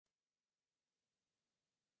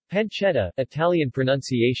Pancetta, Italian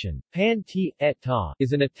pronunciation, pan-t-et-ta,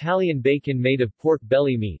 is an Italian bacon made of pork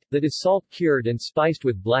belly meat, that is salt-cured and spiced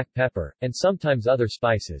with black pepper, and sometimes other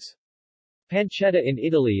spices. Pancetta in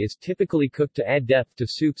Italy is typically cooked to add depth to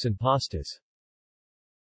soups and pastas.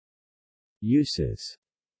 Uses.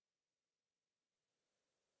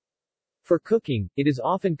 For cooking, it is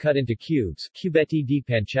often cut into cubes, cubetti di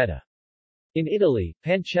pancetta. In Italy,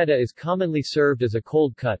 pancetta is commonly served as a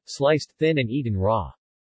cold cut, sliced thin and eaten raw.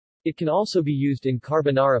 It can also be used in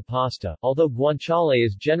carbonara pasta, although guanciale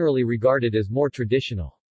is generally regarded as more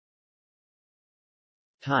traditional.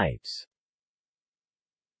 Types.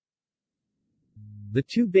 The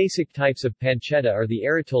two basic types of pancetta are the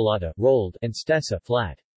aritolata, rolled, and stessa,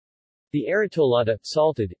 flat. The aritolata,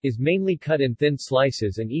 salted, is mainly cut in thin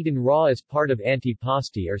slices and eaten raw as part of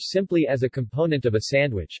antipasti or simply as a component of a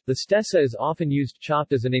sandwich. The stessa is often used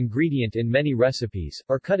chopped as an ingredient in many recipes,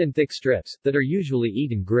 or cut in thick strips, that are usually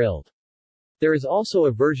eaten grilled. There is also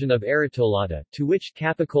a version of aritolata, to which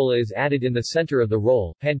capicola is added in the center of the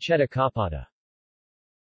roll, pancetta cappata.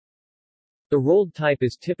 The rolled type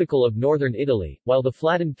is typical of northern Italy, while the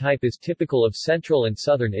flattened type is typical of central and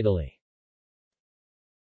southern Italy.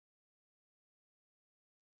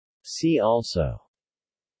 See also: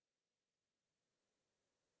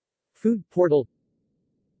 Food portal,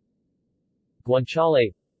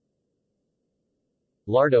 Guanciale,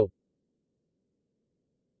 Lardo,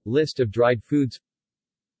 List of dried foods,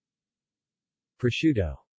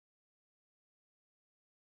 Prosciutto.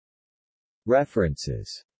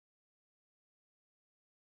 References.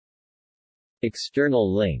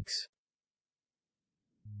 External links.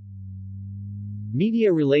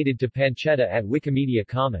 Media related to pancetta at Wikimedia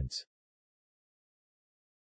Commons.